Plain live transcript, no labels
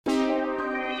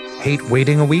Hate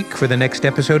waiting a week for the next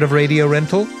episode of Radio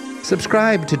Rental?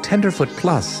 Subscribe to Tenderfoot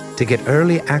Plus to get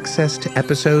early access to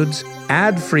episodes,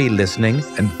 ad-free listening,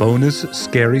 and bonus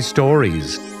scary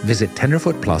stories. Visit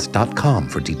tenderfootplus.com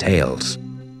for details.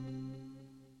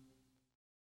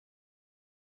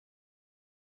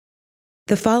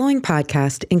 The following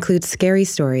podcast includes scary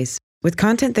stories with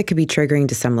content that could be triggering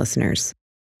to some listeners.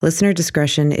 Listener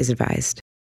discretion is advised.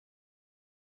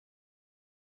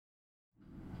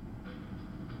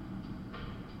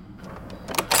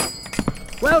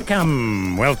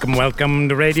 Welcome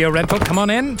to Radio Rental. Come on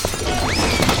in.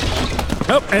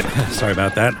 Sorry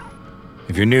about that.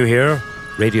 If you're new here,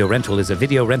 Radio Rental is a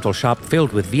video rental shop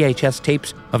filled with VHS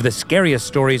tapes of the scariest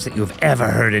stories that you've ever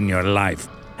heard in your life.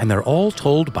 And they're all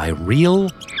told by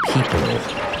real people.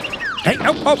 Hey,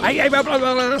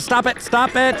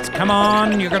 stop it. Come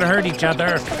on, you're going to hurt each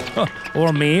other.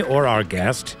 Or me, or our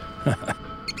guest.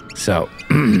 So,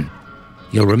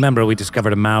 you'll remember we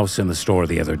discovered a mouse in the store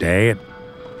the other day.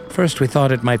 First, we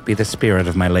thought it might be the spirit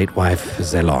of my late wife,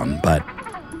 Zelon, but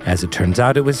as it turns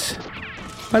out, it was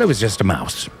just a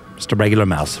mouse. Just a regular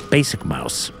mouse. Basic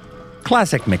mouse.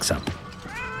 Classic mix-up.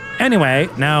 Anyway,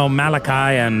 now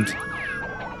Malachi and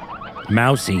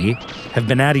Mousy have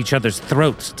been at each other's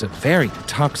throats. It's a very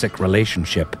toxic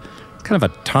relationship. It's kind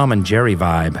of a Tom and Jerry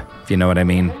vibe, if you know what I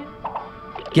mean.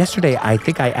 Yesterday, I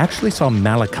think I actually saw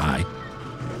Malachi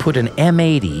put an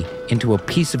M80 into a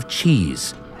piece of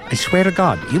cheese. I swear to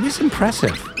God, it was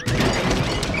impressive.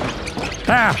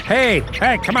 Hey,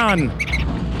 come on.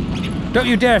 Don't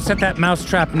you dare set that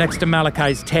mousetrap next to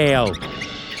Malachi's tail.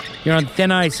 You're on thin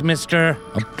ice, mister.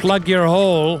 I'll plug your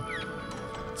hole.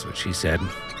 That's what she said.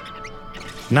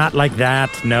 Not like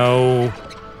that, no.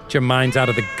 Get your minds out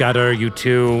of the gutter, you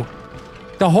two.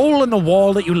 The hole in the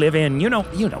wall that you live in, you know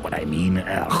what I mean.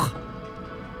 Ugh.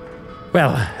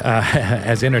 Well,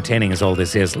 as entertaining as all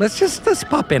this is, let's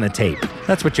pop in a tape.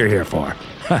 That's what you're here for.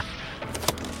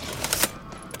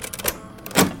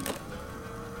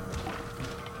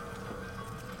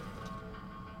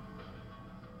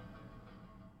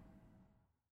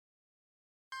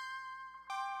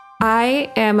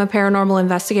 I am a paranormal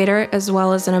investigator as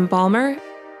well as an embalmer.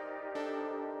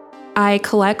 I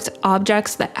collect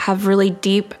objects that have really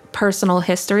deep personal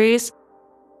histories.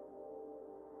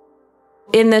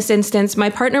 In this instance, my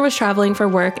partner was traveling for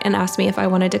work and asked me if I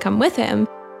wanted to come with him.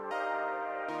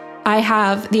 I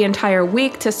have the entire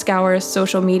week to scour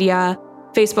social media,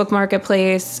 Facebook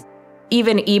Marketplace,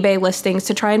 even eBay listings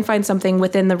to try and find something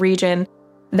within the region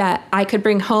that I could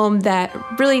bring home that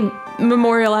really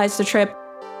memorialized the trip.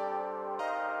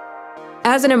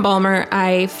 As an embalmer,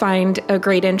 I find a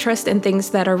great interest in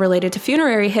things that are related to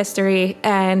funerary history,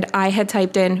 and I had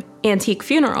typed in antique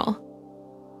funeral.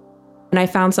 And I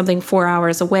found something 4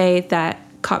 hours away that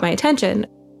caught my attention.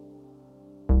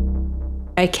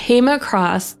 I came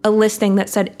across a listing that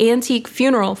said antique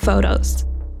funeral photos.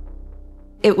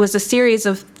 It was a series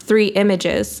of 3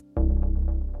 images.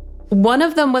 One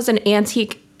of them was an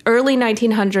antique early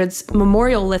 1900s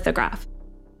memorial lithograph.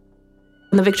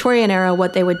 In the Victorian era,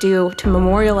 what they would do to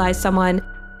memorialize someone,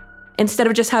 instead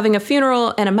of just having a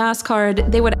funeral and a mass card,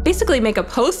 they would basically make a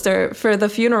poster for the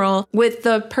funeral with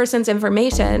the person's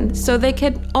information so they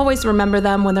could always remember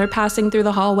them when they're passing through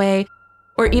the hallway,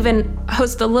 or even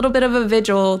host a little bit of a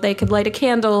vigil. They could light a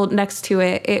candle next to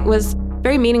it. It was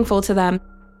very meaningful to them.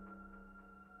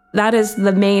 That is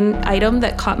the main item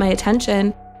that caught my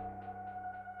attention.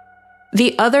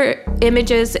 The other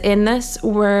images in this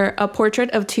were a portrait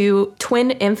of 2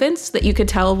 twin infants that you could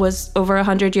tell was over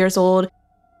 100 years old.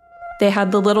 They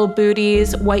had the little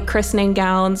booties, white christening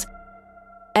gowns,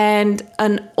 and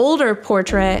an older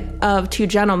portrait of 2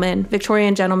 gentlemen,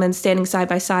 Victorian gentlemen, standing side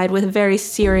by side with very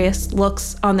serious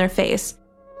looks on their face.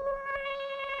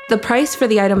 The price for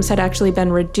the items had actually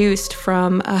been reduced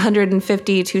from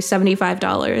 $150 to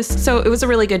 $75, so it was a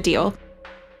really good deal.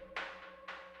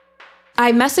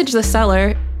 I messaged the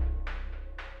seller,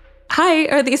 "Hi,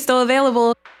 are these still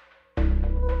available?"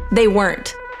 They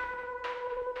weren't.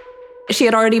 She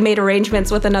had already made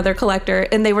arrangements with another collector,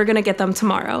 and they were going to get them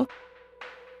tomorrow.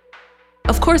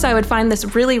 Of course, I would find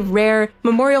this really rare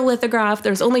memorial lithograph.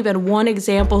 There's only been 1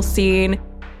 example seen,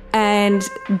 and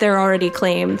they're already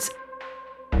claimed.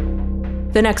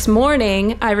 The next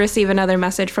morning, I receive another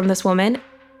message from this woman.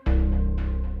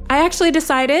 "I actually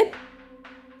decided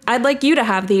I'd like you to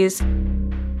have these.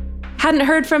 Hadn't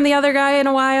heard from the other guy in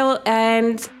a while,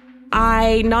 and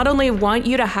I not only want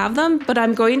you to have them, but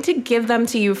I'm going to give them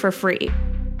to you for free."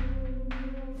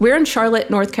 We're in Charlotte,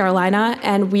 North Carolina,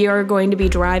 and we are going to be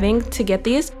driving to get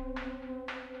these.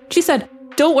 She said,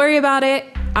 "Don't worry about it.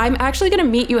 I'm actually going to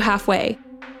meet you halfway."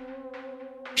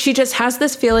 She just has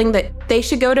this feeling that they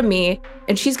should go to me,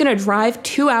 and she's gonna drive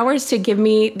 2 hours to give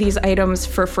me these items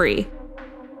for free.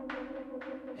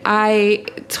 I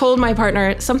told my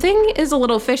partner, something is a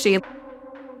little fishy.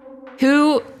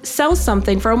 Who sells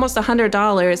something for almost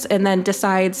 $100 and then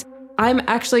decides, I'm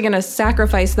actually gonna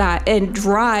sacrifice that and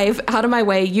drive out of my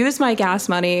way, use my gas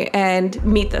money, and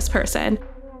meet this person?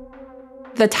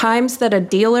 The times that a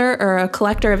dealer or a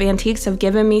collector of antiques have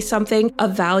given me something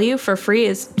of value for free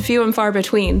is few and far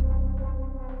between.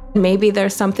 Maybe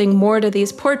there's something more to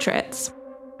these portraits.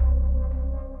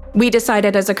 We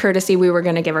decided as a courtesy we were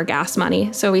gonna give her gas money.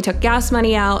 So we took gas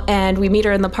money out and we meet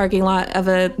her in the parking lot of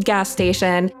a gas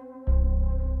station.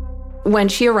 When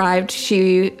she arrived,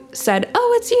 she said,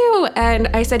 "Oh, it's you." And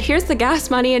I said, "Here's the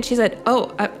gas money." And she said,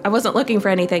 "Oh, I wasn't looking for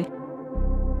anything."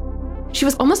 She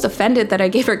was almost offended that I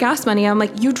gave her gas money. I'm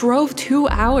like, you drove 2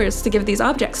 hours to give these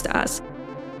objects to us.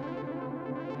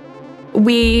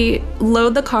 We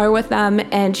load the car with them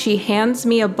and she hands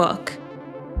me a book.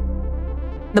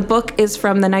 The book is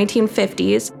from the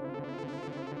 1950s.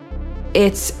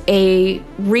 It's a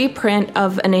reprint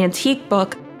of an antique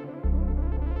book,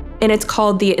 and it's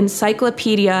called The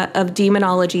Encyclopedia of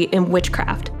Demonology and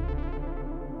Witchcraft.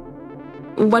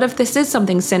 What if this is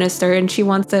something sinister and she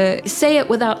wants to say it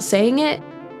without saying it?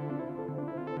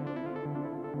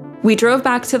 We drove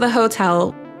back to the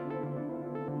hotel.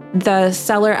 The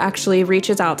seller actually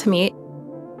reaches out to me.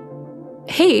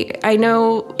 "Hey, I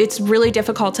know it's really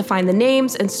difficult to find the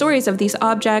names and stories of these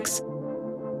objects.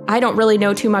 I don't really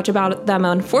know too much about them,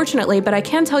 unfortunately, but I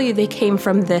can tell you they came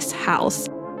from this house."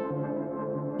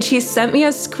 She sent me a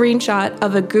screenshot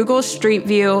of a Google Street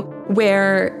View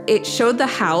where it showed the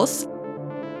house.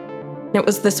 It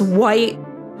was this white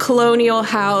colonial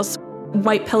house,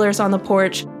 white pillars on the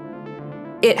porch.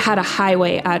 It had a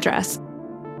highway address.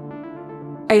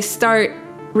 I start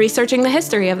researching the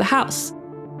history of the house.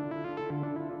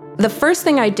 The first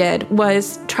thing I did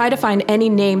was try to find any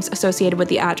names associated with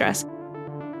the address.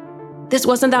 This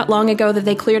wasn't that long ago that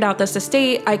they cleared out this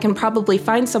estate. I can probably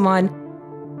find someone.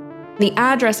 The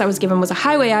address I was given was a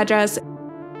highway address.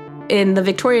 In the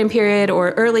Victorian period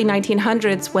or early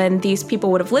 1900s, when these people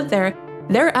would have lived there,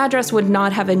 their address would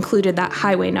not have included that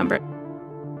highway number.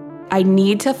 I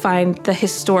need to find the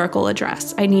historical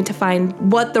address. I need to find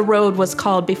what the road was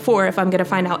called before if I'm going to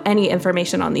find out any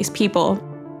information on these people.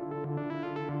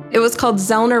 It was called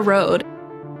Zellner Road.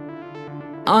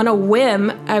 On a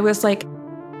whim, I was like,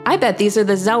 I bet these are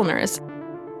the Zellners.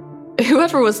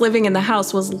 Whoever was living in the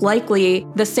house was likely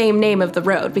the same name of the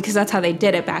road because that's how they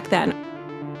did it back then.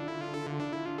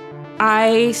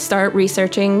 I start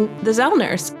researching the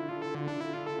Zellners.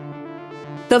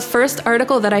 The first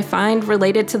article that I find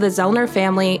related to the Zellner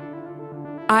family,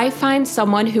 I find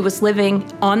someone who was living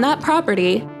on that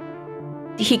property.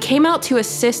 He came out to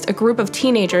assist a group of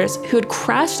teenagers who had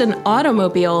crashed an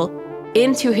automobile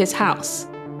into his house.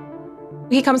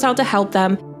 He comes out to help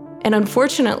them, and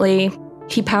unfortunately,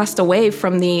 he passed away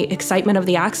from the excitement of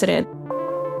the accident.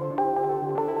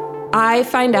 I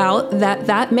find out that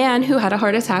that man who had a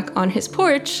heart attack on his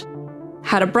porch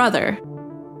had a brother.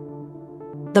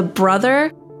 The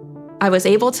brother, I was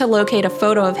able to locate a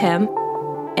photo of him,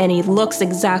 and he looks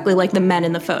exactly like the men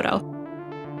in the photo.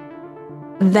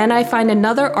 Then I find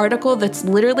another article that's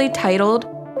literally titled,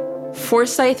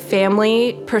 "Forsyth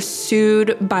Family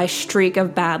Pursued by Streak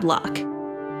of Bad Luck."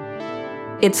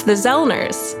 It's the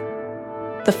Zellners.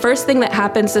 The first thing that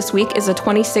happens this week is a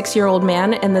 26-year-old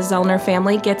man in the Zellner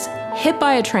family gets hit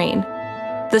by a train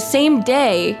the same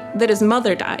day that his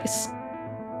mother dies.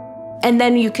 And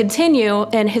then you continue,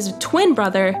 and his twin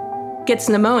brother gets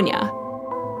pneumonia.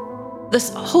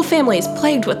 This whole family is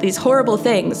plagued with these horrible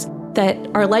things that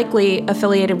are likely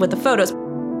affiliated with the photos.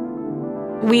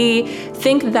 We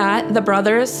think that the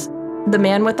brothers, the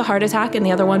man with the heart attack and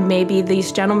the other one may be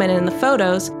these gentlemen in the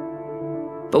photos,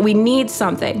 but we need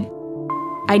something.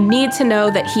 I need to know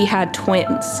that he had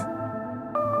twins.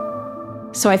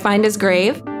 So I find his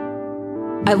grave.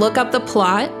 I look up the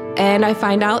plot, and I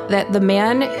find out that the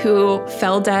man who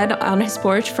fell dead on his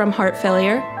porch from heart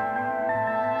failure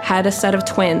had a set of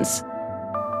twins.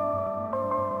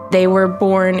 They were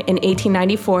born in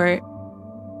 1894,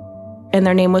 and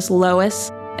their name was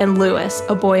Lois and Lewis,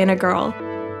 a boy and a girl.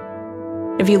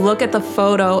 If you look at the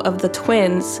photo of the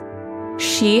twins,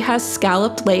 she has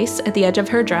scalloped lace at the edge of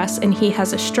her dress, and he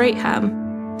has a straight hem.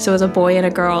 So as a boy and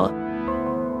a girl,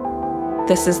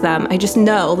 this is them. I just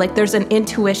know, like there's an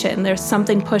intuition, there's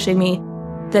something pushing me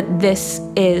that this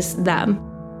is them.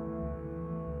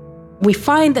 We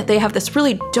find that they have this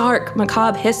really dark,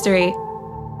 macabre history.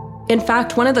 In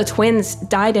fact, one of the twins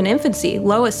died in infancy.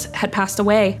 Lois had passed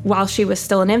away while she was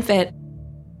still an infant.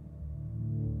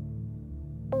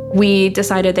 We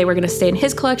decided they were going to stay in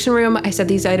his collection room. I said,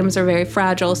 these items are very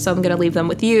fragile, so I'm going to leave them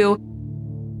with you.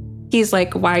 He's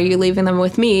like, why are you leaving them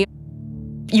with me?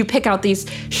 You pick out these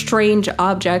strange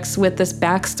objects with this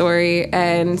backstory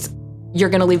and you're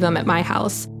going to leave them at my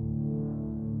house.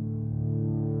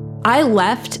 I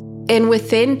left, and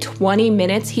within 20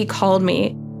 minutes, he called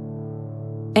me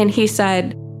and he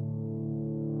said,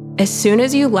 as soon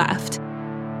as you left,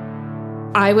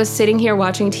 I was sitting here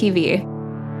watching TV.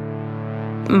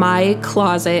 My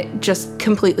closet just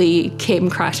completely came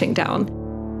crashing down.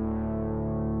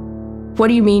 What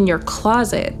do you mean your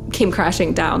closet came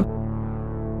crashing down?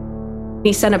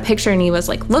 He sent a picture and he was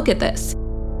like, look at this.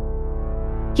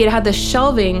 He had this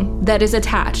shelving that is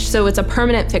attached, so it's a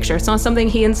permanent fixture. It's not something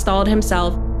he installed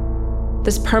himself.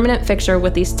 This permanent fixture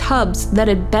with these tubs that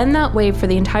had been that way for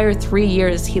the entire 3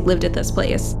 years he lived at this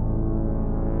place.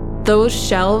 Those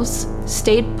shelves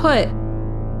stayed put,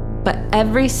 but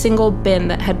every single bin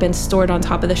that had been stored on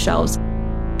top of the shelves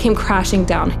came crashing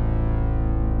down.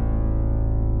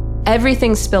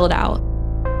 Everything spilled out.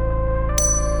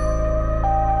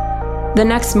 The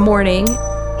next morning,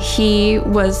 he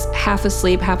was half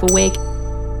asleep, half awake,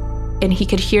 and he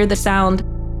could hear the sound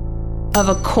of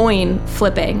a coin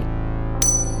flipping.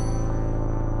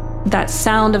 That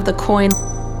sound of the coin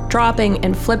dropping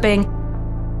and flipping,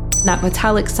 that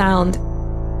metallic sound.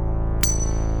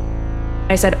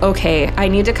 I said, okay, I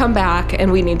need to come back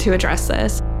and we need to address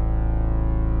this.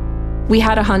 We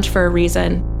had a hunch for a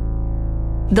reason.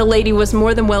 The lady was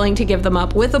more than willing to give them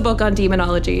up with a book on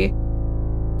demonology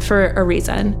for a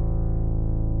reason.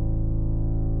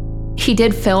 He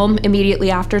did film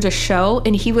immediately after the show,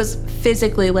 and he was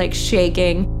physically like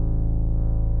shaking.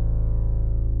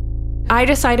 I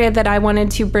decided that I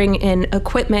wanted to bring in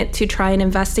equipment to try and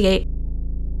investigate.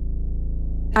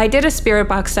 I did a spirit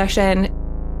box session.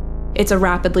 It's a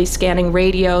rapidly scanning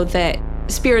radio that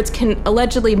spirits can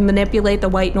allegedly manipulate the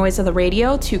white noise of the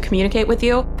radio to communicate with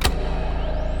you.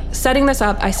 Setting this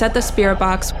up, I set the spirit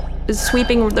box,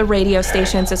 sweeping the radio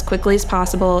stations as quickly as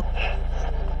possible.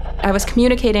 I was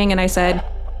communicating and I said,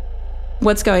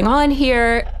 what's going on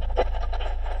here?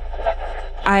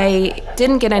 I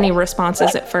didn't get any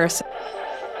responses at first.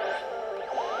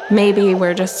 Maybe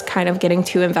we're just kind of getting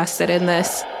too invested in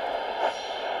this.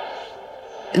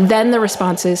 Then the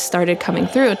responses started coming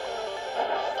through.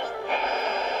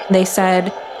 They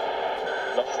said,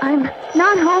 I'm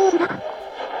not home.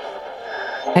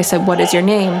 I said, what is your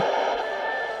name?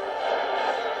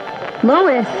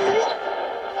 Lois.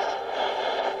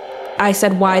 I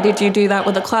said, why did you do that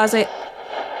with the closet?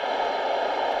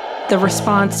 The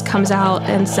response comes out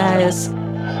and says,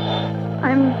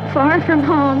 I'm far from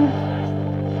home,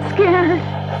 scared.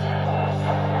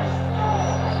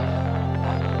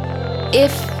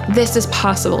 If this is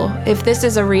possible, if this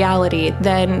is a reality,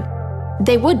 then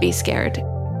they would be scared.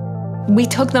 We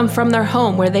took them from their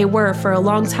home where they were for a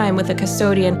long time with a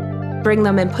custodian, bring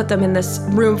them and put them in this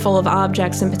room full of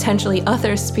objects and potentially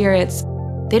other spirits.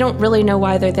 They don't really know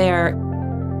why they're there.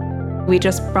 We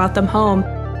just brought them home.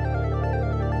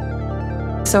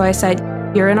 So I said,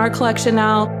 you're in our collection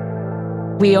now.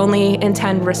 We only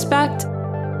intend respect.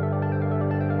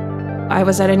 I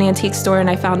was at an antique store and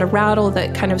I found a rattle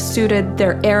that kind of suited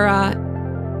their era.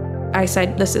 I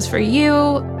said, this is for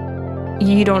you.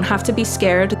 You don't have to be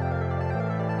scared.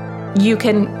 You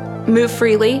can move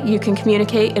freely. You can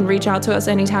communicate and reach out to us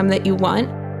anytime that you want.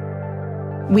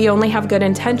 We only have good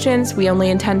intentions. We only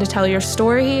intend to tell your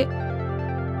story.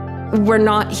 We're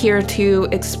not here to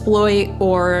exploit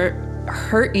or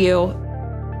hurt you.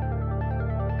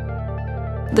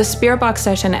 The spirit box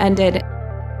session ended.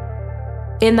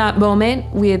 In that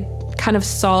moment, we had kind of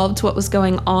solved what was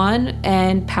going on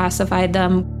and pacified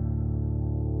them.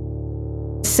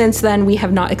 Since then, we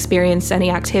have not experienced any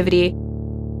activity.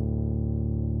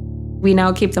 We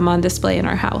now keep them on display in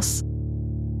our house.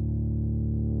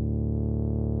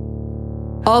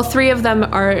 All three of them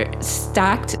are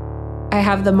stacked. I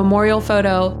have the memorial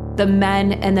photo, the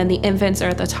men, and then the infants are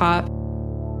at the top.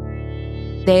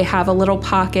 They have a little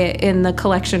pocket in the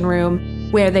collection room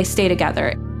where they stay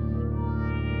together.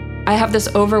 I have this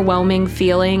overwhelming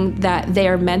feeling that they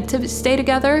are meant to stay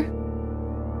together.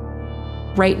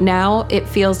 Right now, it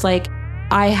feels like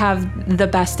I have the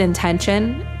best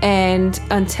intention, and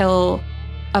until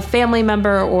a family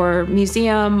member or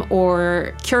museum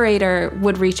or curator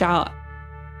would reach out,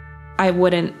 I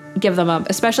wouldn't give them up,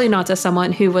 especially not to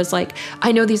someone who was like,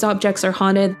 I know these objects are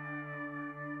haunted.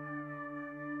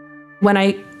 When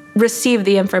I received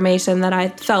the information that I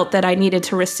felt that I needed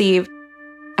to receive,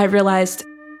 I realized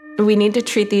we need to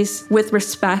treat these with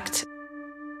respect.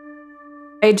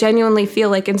 I genuinely feel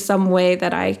like in some way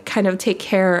that I kind of take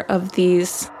care of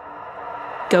these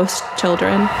ghost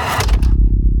children.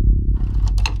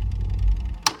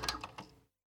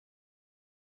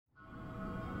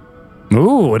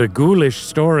 Ooh, what a ghoulish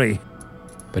story.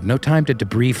 But no time to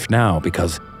debrief now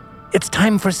because it's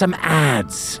time for some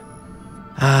ads.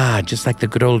 Just like the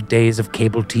good old days of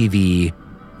cable TV,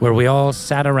 where we all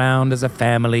sat around as a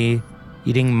family,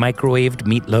 eating microwaved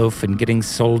meatloaf and getting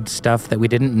sold stuff that we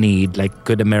didn't need like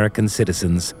good American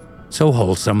citizens. So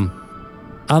wholesome.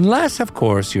 Unless, of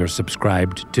course, you're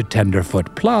subscribed to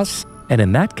Tenderfoot Plus, and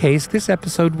in that case, this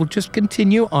episode will just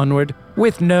continue onward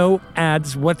with no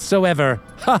ads whatsoever.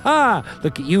 Ha-ha!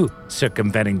 Look at you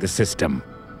circumventing the system.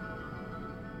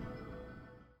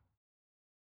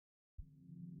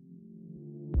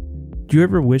 Do you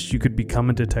ever wish you could become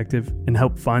a detective and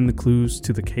help find the clues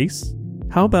to the case?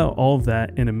 How about all of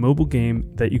that in a mobile game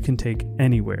that you can take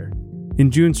anywhere? In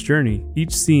June's Journey,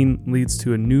 each scene leads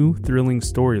to a new, thrilling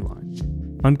storyline.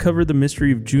 Uncover the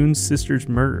mystery of June's sister's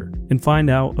murder and find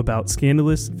out about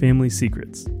scandalous family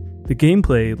secrets. The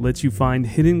gameplay lets you find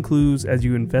hidden clues as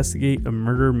you investigate a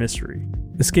murder mystery.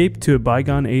 Escape to a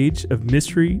bygone age of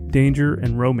mystery, danger,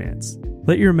 and romance.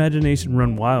 Let your imagination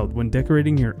run wild when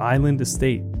decorating your island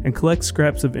estate and collect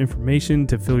scraps of information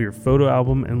to fill your photo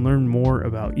album and learn more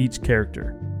about each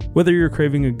character. Whether you're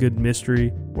craving a good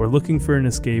mystery or looking for an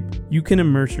escape, you can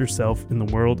immerse yourself in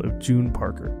the world of June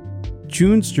Parker.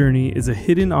 June's Journey is a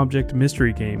hidden object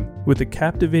mystery game with a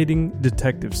captivating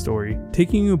detective story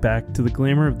taking you back to the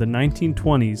glamour of the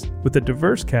 1920s with a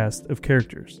diverse cast of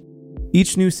characters.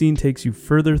 Each new scene takes you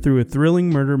further through a thrilling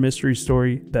murder mystery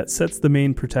story that sets the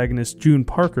main protagonist, June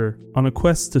Parker, on a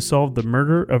quest to solve the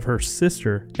murder of her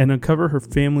sister and uncover her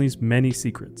family's many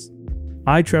secrets.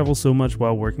 I travel so much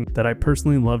while working that I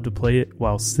personally love to play it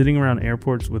while sitting around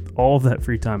airports with all of that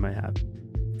free time I have.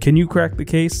 Can you crack the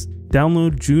case?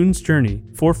 Download June's Journey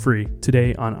for free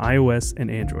today on iOS and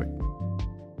Android.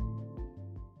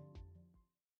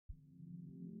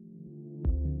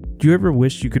 Do you ever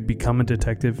wish you could become a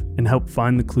detective and help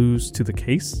find the clues to the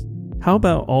case? How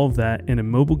about all of that in a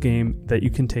mobile game that you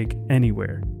can take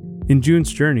anywhere? In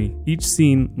June's Journey, each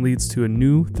scene leads to a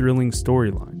new, thrilling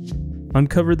storyline.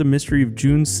 Uncover the mystery of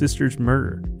June's sister's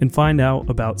murder and find out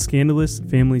about scandalous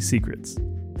family secrets.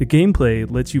 The gameplay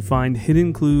lets you find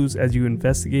hidden clues as you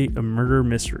investigate a murder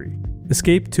mystery.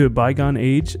 Escape to a bygone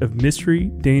age of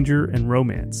mystery, danger, and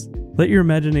romance. Let your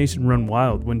imagination run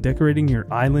wild when decorating your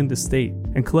island estate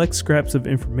and collect scraps of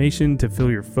information to fill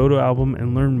your photo album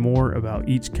and learn more about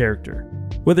each character.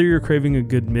 Whether you're craving a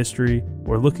good mystery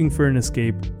or looking for an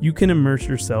escape, you can immerse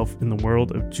yourself in the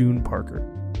world of June Parker.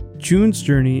 June's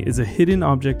Journey is a hidden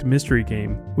object mystery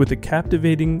game with a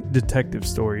captivating detective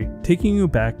story taking you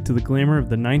back to the glamour of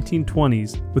the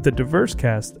 1920s with a diverse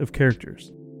cast of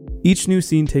characters. Each new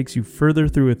scene takes you further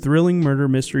through a thrilling murder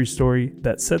mystery story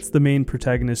that sets the main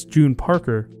protagonist, June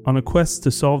Parker, on a quest to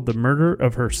solve the murder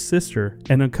of her sister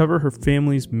and uncover her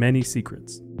family's many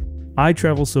secrets. I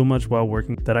travel so much while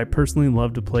working that I personally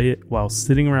love to play it while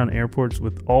sitting around airports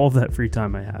with all of that free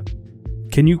time I have.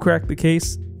 Can you crack the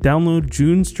case? Download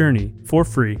June's Journey for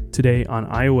free today on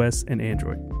iOS and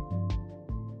Android.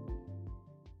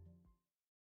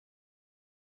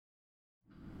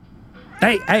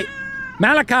 Hey,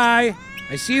 Malachi!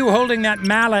 I see you holding that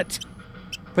mallet.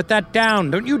 Put that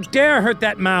down. Don't you dare hurt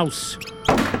that mouse.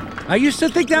 I used to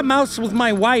think that mouse was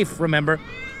my wife, remember?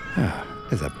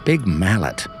 There's a big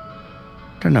mallet.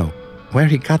 Don't know where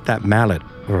he got that mallet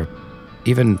or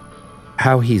even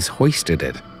how he's hoisted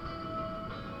it.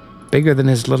 Bigger than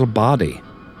his little body.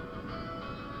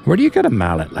 Where do you get a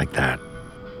mallet like that?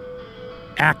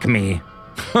 Acme.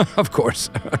 Of course.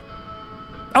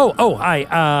 Oh,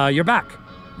 hi, you're back.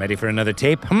 Ready for another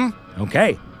tape,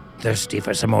 Okay. Thirsty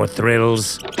for some more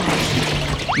thrills.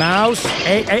 Mouse,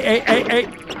 hey.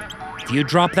 If you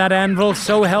drop that anvil,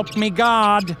 so help me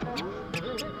God.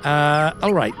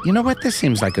 All right, you know what? This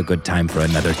seems like a good time for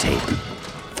another tape.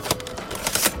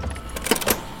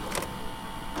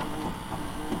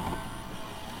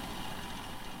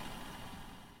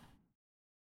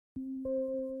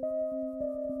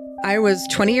 I was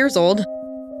 20 years old.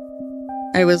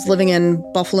 I was living in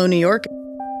Buffalo, New York.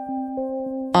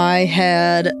 I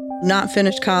had not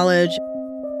finished college.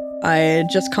 I had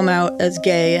just come out as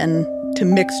gay and to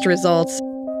mixed results.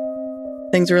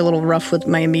 Things were a little rough with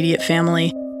my immediate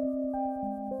family.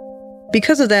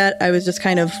 Because of that, I was just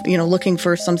kind of, looking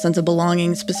for some sense of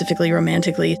belonging, specifically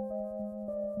romantically.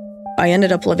 I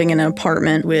ended up living in an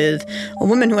apartment with a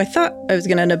woman who I thought I was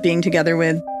going to end up being together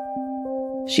with.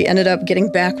 She ended up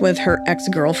getting back with her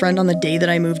ex-girlfriend on the day that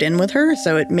I moved in with her,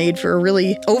 so it made for a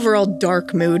really overall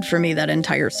dark mood for me that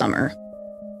entire summer.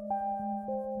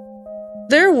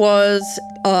 There was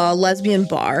a lesbian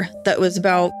bar that was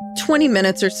about 20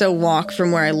 minutes or so walk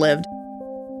from where I lived.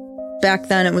 Back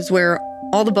then, it was where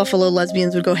all the Buffalo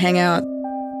lesbians would go hang out.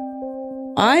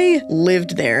 I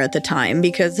lived there at the time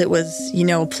because it was,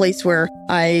 a place where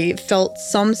I felt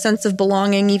some sense of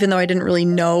belonging, even though I didn't really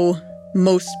know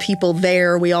most people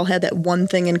there. We all had that one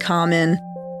thing in common.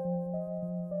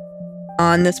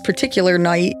 On this particular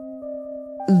night,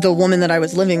 the woman that I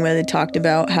was living with had talked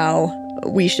about how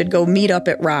we should go meet up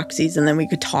at Roxy's and then we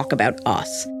could talk about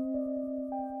us.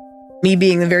 Me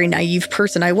being the very naive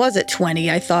person I was at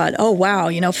 20, I thought, oh, wow,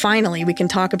 finally we can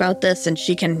talk about this and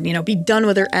she can, be done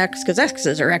with her ex, because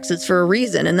exes are exes for a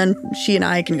reason. And then she and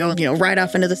I can go, right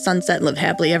off into the sunset and live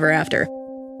happily ever after.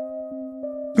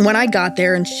 When I got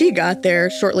there and she got there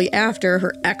shortly after,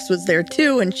 her ex was there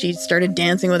too, and she started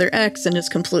dancing with her ex and just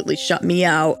completely shut me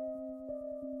out.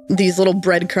 These little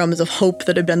breadcrumbs of hope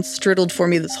that had been strudled for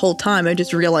me this whole time, I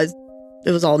just realized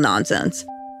it was all nonsense.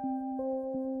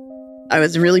 I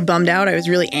was really bummed out. I was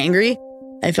really angry.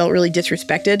 I felt really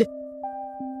disrespected.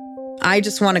 I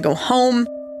just want to go home.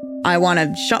 I want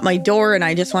to shut my door, and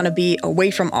I just want to be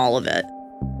away from all of it.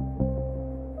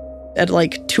 At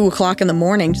 2:00 in the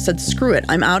morning, just said, screw it,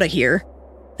 I'm out of here,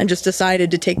 and just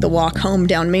decided to take the walk home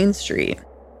down Main Street.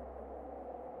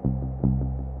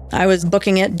 I was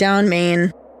booking it down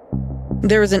Main.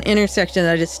 There was an intersection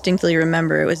that I distinctly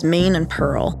remember. It was Main and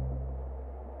Pearl.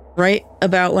 Right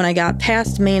about when I got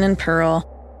past Main and Pearl,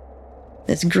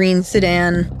 this green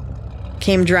sedan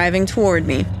came driving toward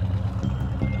me.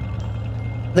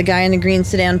 The guy in the green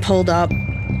sedan pulled up,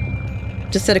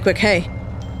 just said a quick, hey.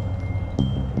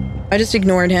 I just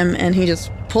ignored him, and he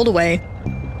just pulled away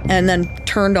and then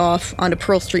turned off onto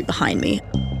Pearl Street behind me.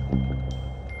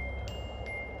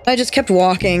 I just kept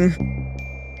walking.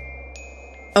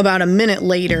 About a minute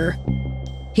later,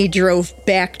 he drove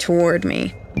back toward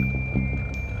me.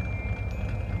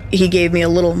 He gave me a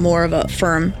little more of a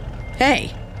firm,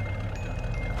 hey.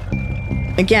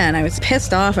 Again, I was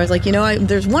pissed off. I was like,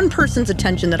 there's one person's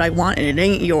attention that I want, and it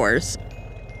ain't yours.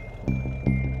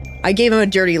 I gave him a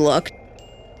dirty look.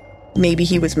 Maybe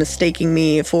he was mistaking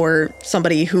me for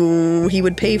somebody who he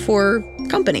would pay for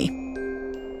company.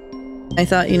 I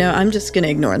thought, I'm just going to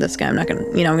ignore this guy. I'm not going to,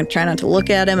 I'm going to try not to look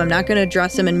at him. I'm not going to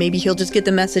address him, and maybe he'll just get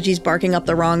the message he's barking up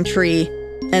the wrong tree,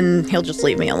 and he'll just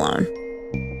leave me alone.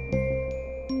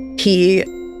 He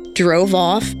drove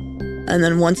off, and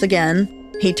then once again,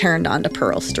 he turned onto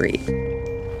Pearl Street.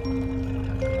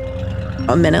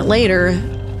 A minute later,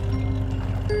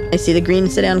 I see the green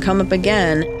sedan come up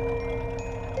again.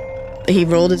 He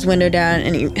rolled his window down,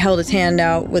 and he held his hand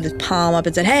out with his palm up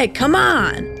and said, hey, come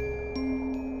on!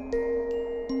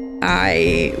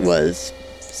 I was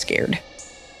scared.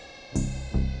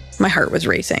 My heart was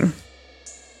racing.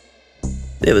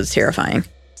 It was terrifying.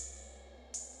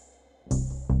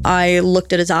 I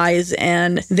looked at his eyes,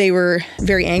 and they were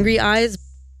very angry eyes.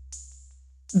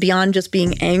 Beyond just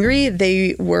being angry,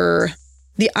 they were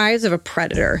the eyes of a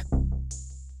predator.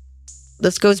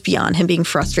 This goes beyond him being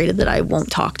frustrated that I won't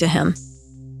talk to him.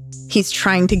 He's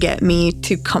trying to get me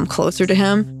to come closer to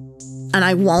him, and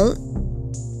I won't.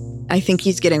 I think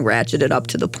he's getting ratcheted up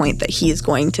to the point that he is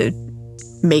going to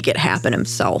make it happen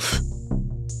himself.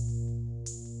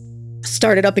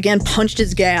 Started up again, punched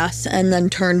his gas, and then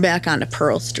turned back onto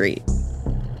Pearl Street.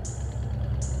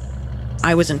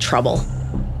 I was in trouble.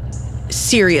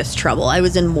 Serious trouble. I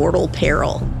was in mortal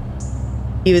peril.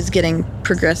 He was getting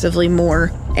progressively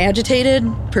more agitated,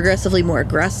 progressively more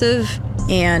aggressive,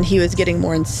 and he was getting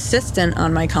more insistent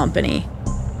on my company.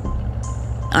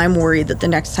 I'm worried that the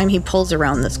next time he pulls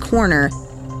around this corner,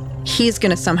 he's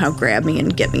going to somehow grab me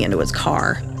and get me into his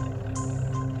car.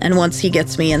 And once he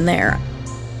gets me in there,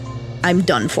 I'm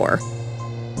done for.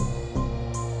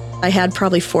 I had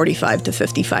probably 45 to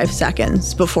 55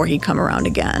 seconds before he'd come around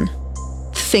again.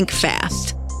 Think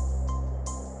fast.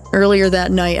 Earlier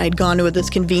that night, I'd gone to this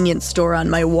convenience store on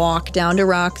my walk down to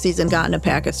Roxy's and gotten a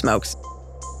pack of smokes.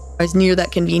 I was near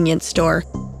that convenience store,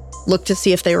 looked to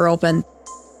see if they were open.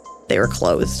 They were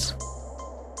closed.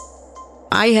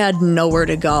 I had nowhere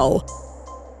to go.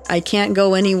 I can't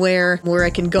go anywhere where I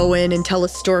can go in and tell a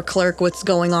store clerk what's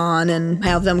going on and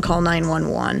have them call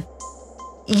 911.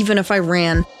 Even if I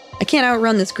ran, I can't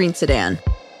outrun this green sedan.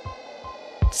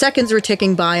 Seconds were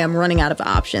ticking by, I'm running out of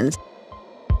options.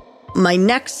 My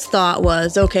next thought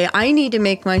was, okay, I need to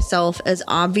make myself as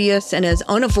obvious and as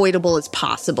unavoidable as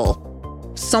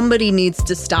possible. Somebody needs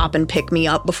to stop and pick me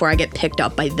up before I get picked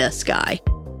up by this guy.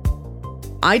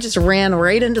 I just ran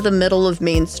right into the middle of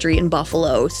Main Street in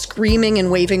Buffalo, screaming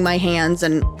and waving my hands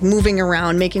and moving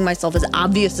around, making myself as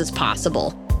obvious as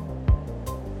possible.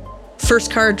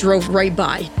 First car drove right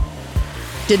by.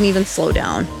 Didn't even slow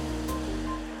down.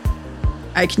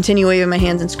 I continue waving my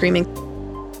hands and screaming.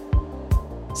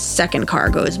 Second car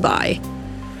goes by.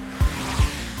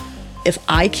 If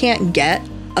I can't get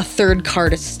a third car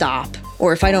to stop,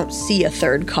 or if I don't see a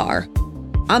third car,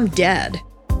 I'm dead.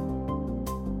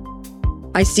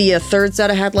 I see a third set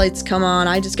of headlights come on.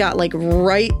 I just got like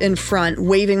right in front,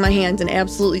 waving my hands and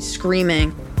absolutely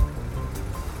screaming.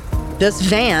 This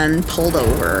van pulled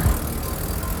over.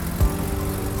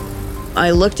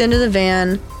 I looked into the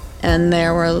van and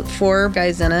there were 4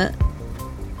 guys in it.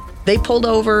 They pulled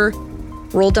over,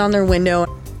 rolled down their window.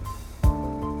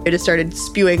 I just started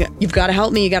spewing, "You've got to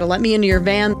help me. You got to let me into your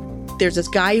van. There's this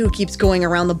guy who keeps going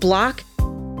around the block.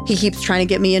 He keeps trying to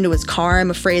get me into his car. I'm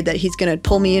afraid that he's going to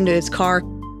pull me into his car.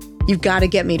 You've got to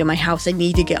get me to my house. I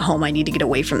need to get home. I need to get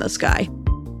away from this guy."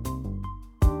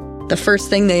 The first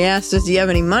thing they asked is, "Do you have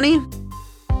any money?"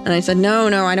 And I said, no,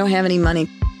 I don't have any money."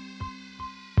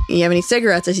 "You have any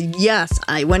cigarettes?" I said, "Yes.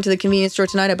 I went to the convenience store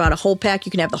tonight. I bought a whole pack.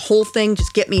 You can have the whole thing.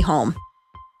 Just get me home."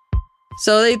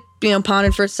 So they,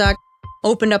 pounded for a sec,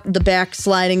 opened up the back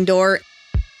sliding door,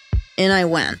 and I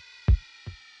went.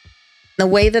 The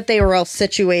way that they were all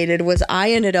situated was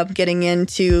I ended up getting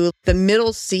into the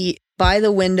middle seat by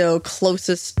the window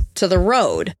closest to the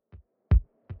road.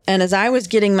 And as I was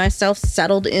getting myself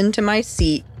settled into my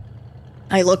seat,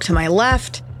 I looked to my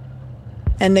left,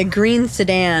 and the green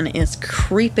sedan is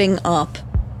creeping up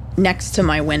next to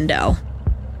my window.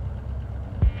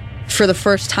 For the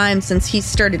first time since he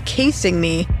started casing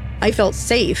me, I felt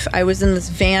safe. I was in this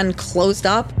van closed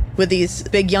up with these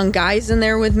big young guys in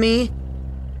there with me.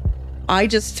 I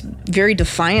just very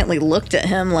defiantly looked at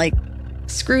him like,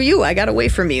 "Screw you, I got away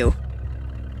from you."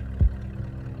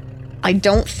 I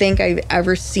don't think I've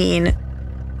ever seen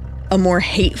a more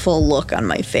hateful look on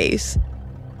my face.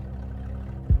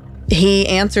 He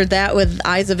answered that with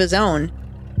eyes of his own.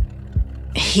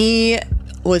 He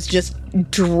was just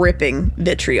dripping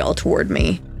vitriol toward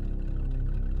me.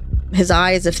 His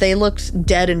eyes, if they looked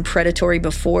dead and predatory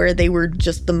before, they were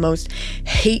just the most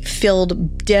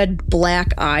hate-filled, dead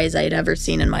black eyes I had ever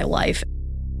seen in my life.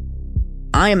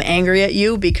 "I am angry at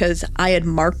you because I had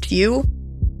marked you.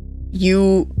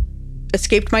 You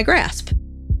escaped my grasp."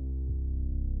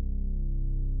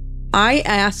 I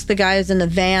asked the guys in the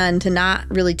van to not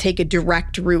really take a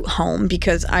direct route home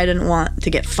because I didn't want to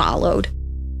get followed.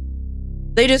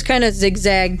 They just kind of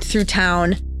zigzagged through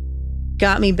town,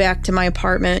 got me back to my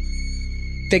apartment.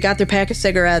 They got their pack of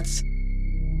cigarettes.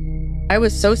 I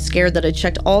was so scared that I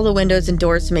checked all the windows and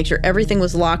doors to make sure everything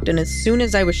was locked, and as soon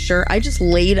as I was sure, I just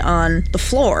laid on the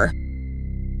floor.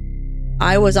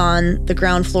 I was on the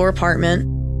ground floor apartment.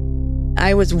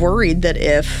 I was worried that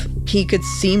if he could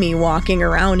see me walking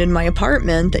around in my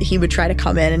apartment, that he would try to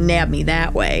come in and nab me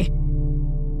that way.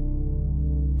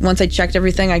 Once I checked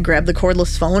everything, I grabbed the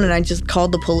cordless phone and I just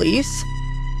called the police.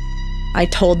 I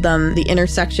told them the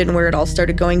intersection where it all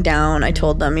started going down. I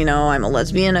told them, I'm a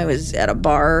lesbian. I was at a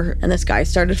bar and this guy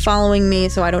started following me.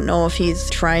 So I don't know if he's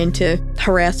trying to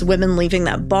harass women leaving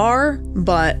that bar,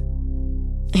 but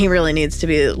he really needs to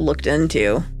be looked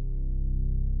into.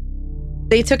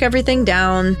 They took everything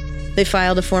down. They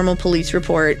filed a formal police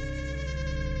report.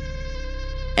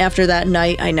 After that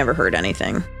night, I never heard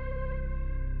anything.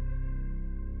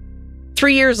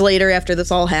 3 years later, after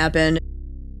this all happened,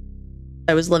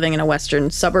 I was living in a western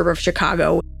suburb of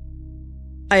Chicago.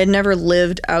 I had never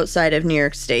lived outside of New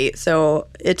York State, so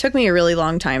it took me a really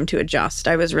long time to adjust.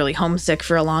 I was really homesick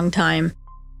for a long time.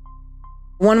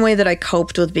 One way that I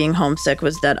coped with being homesick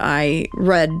was that I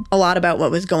read a lot about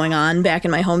what was going on back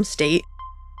in my home state.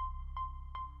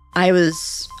 I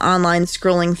was online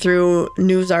scrolling through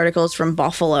news articles from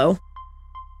Buffalo.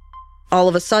 All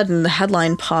of a sudden, the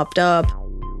headline popped up,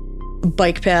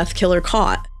 "Bike path killer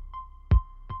caught."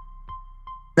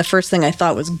 The first thing I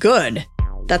thought was, good.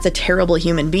 That's a terrible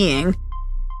human being.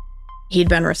 He'd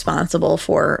been responsible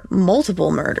for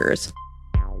multiple murders.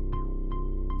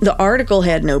 The article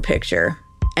had no picture,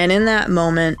 and in that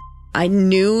moment, I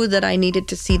knew that I needed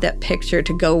to see that picture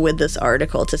to go with this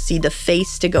article, to see the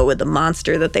face to go with the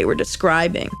monster that they were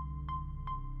describing.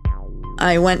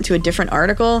 I went to a different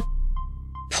article,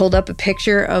 pulled up a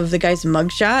picture of the guy's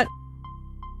mugshot.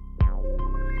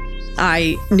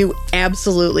 I knew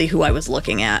absolutely who I was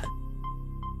looking at.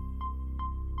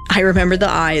 I remember the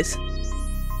eyes.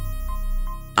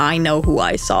 I know who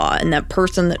I saw, and that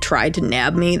person that tried to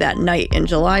nab me that night in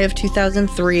July of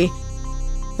 2003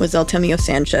 was Artemio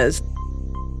Sanchez,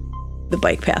 the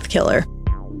bike path killer.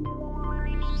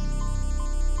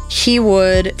 He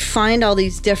would find all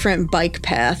these different bike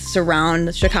paths around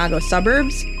the Chicago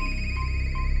suburbs.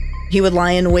 He would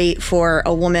lie in wait for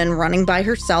a woman running by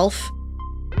herself.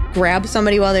 grab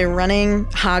somebody while they're running,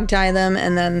 hogtie them,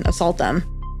 and then assault them.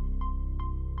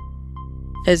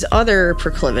 His other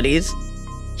proclivities,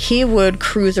 he would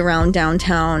cruise around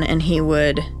downtown and he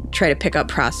would try to pick up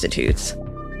prostitutes.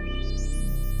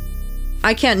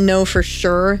 I can't know for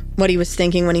sure what he was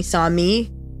thinking when he saw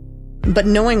me, but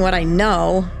knowing what I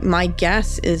know, my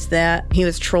guess is that he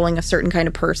was trolling a certain kind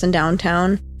of person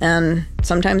downtown, and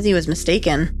sometimes he was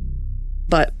mistaken,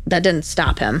 but that didn't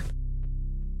stop him.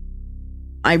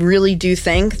 I really do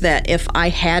think that if I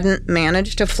hadn't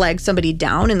managed to flag somebody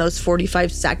down in those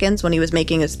 45 seconds when he was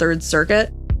making his third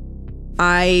circuit,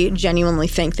 I genuinely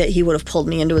think that he would have pulled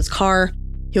me into his car,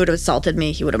 he would have assaulted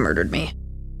me, he would have murdered me,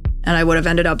 and I would have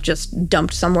ended up just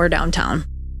dumped somewhere downtown.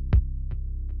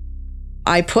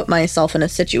 I put myself in a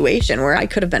situation where I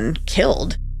could have been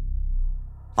killed.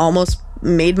 Almost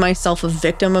made myself a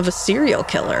victim of a serial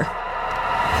killer.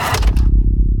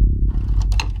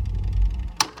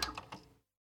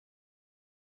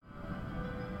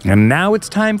 And now it's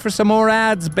time for some more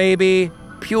ads, baby.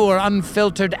 Pure,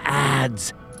 unfiltered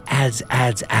ads. Ads.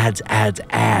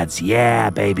 Yeah,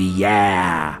 baby,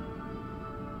 yeah.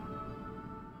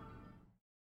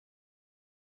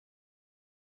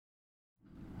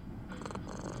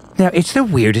 Now, it's the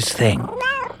weirdest thing.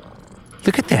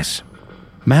 Look at this.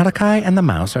 Malachi and the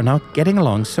mouse are now getting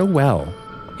along so well.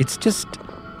 It's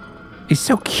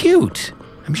so cute.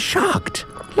 I'm shocked.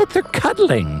 Look, they're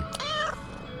cuddling.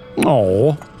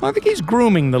 Oh, I think he's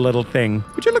grooming the little thing.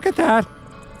 Would you look at that?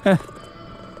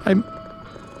 I'm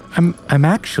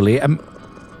actually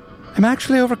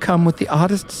overcome with the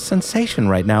oddest sensation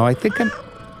right now. I think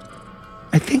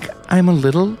I'm a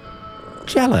little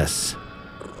jealous.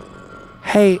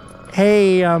 Hey,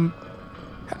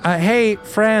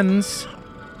 friends.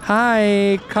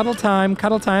 Hi, cuddle time,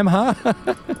 huh?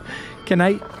 Can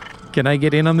I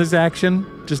get in on this action?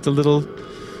 Just a little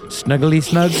snuggly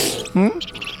snugs?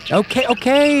 Okay.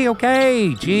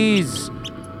 Jeez.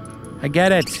 I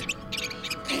get it.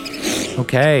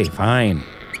 Okay, fine.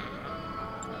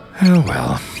 Oh,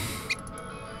 well.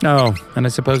 Oh, and I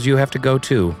suppose you have to go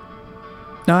too.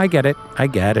 No, I get it.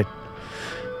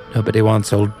 Nobody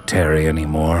wants old Terry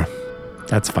anymore.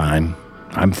 That's fine.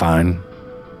 I'm fine,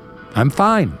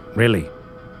 really.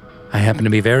 I happen to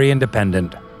be very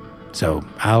independent. So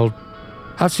I'll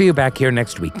see you back here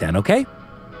next week then, okay?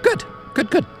 Good.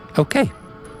 Okay.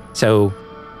 So,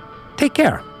 take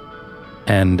care.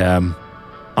 And,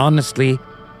 honestly,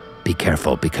 be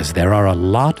careful because there are a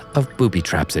lot of booby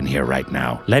traps in here right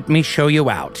now. Let me show you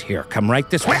out. Here, come right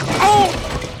this way. Oh!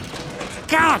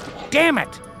 God damn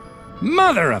it!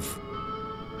 Mother of...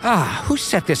 who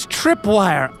set this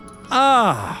tripwire?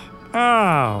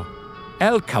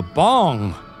 El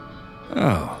Kabong.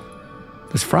 Oh,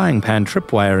 this frying pan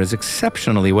tripwire is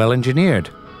exceptionally well engineered.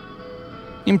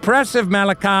 Impressive,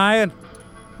 Malachi and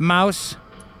Mouse.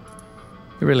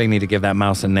 You really need to give that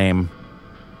mouse a name.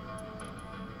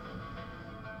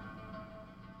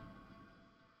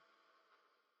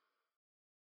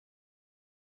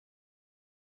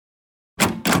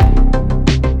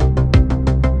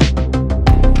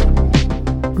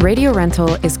 Radio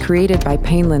Rental is created by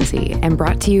Payne Lindsay and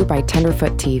brought to you by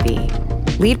Tenderfoot TV.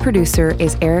 Lead producer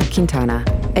is Eric Quintana.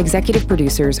 Executive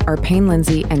producers are Payne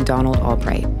Lindsay and Donald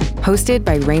Albright. Hosted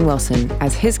by Rainn Wilson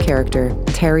as his character,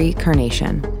 Terry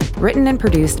Carnation. Written and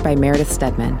produced by Meredith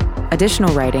Stedman.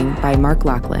 Additional writing by Mark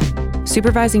Lachlan.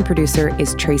 Supervising producer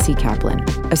is Tracy Kaplan.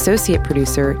 Associate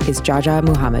producer is Jaja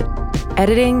Muhammad.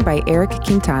 Editing by Eric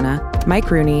Quintana,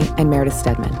 Mike Rooney, and Meredith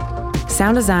Stedman.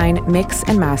 Sound design, mix,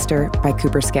 and master by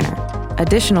Cooper Skinner.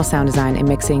 Additional sound design and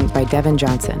mixing by Devin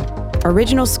Johnson.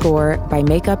 Original score by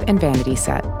Makeup and Vanity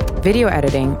Set. Video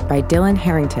editing by Dylan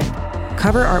Harrington.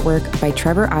 Cover artwork by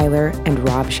Trevor Eiler and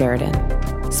Rob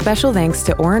Sheridan. Special thanks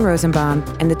to Oren Rosenbaum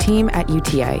and the team at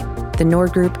UTA, the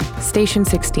Nord Group, Station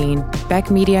 16, Beck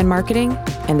Media and Marketing,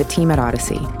 and the team at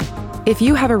Odyssey. If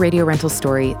you have a radio rental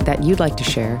story that you'd like to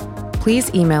share,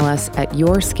 please email us at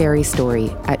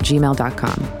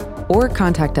yourScaryStory@gmail.com or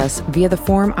contact us via the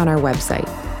form on our website,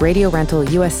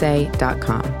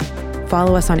 RadioRentalUSA.com.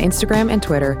 Follow us on Instagram and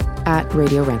Twitter at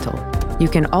Radio Rental. You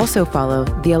can also follow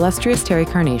the illustrious Terry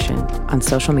Carnation on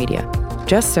social media.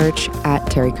 Just search at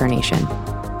Terry Carnation.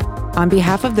 On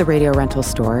behalf of the Radio Rental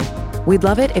store, we'd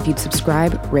love it if you'd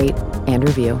subscribe, rate, and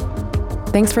review.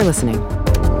 Thanks for listening.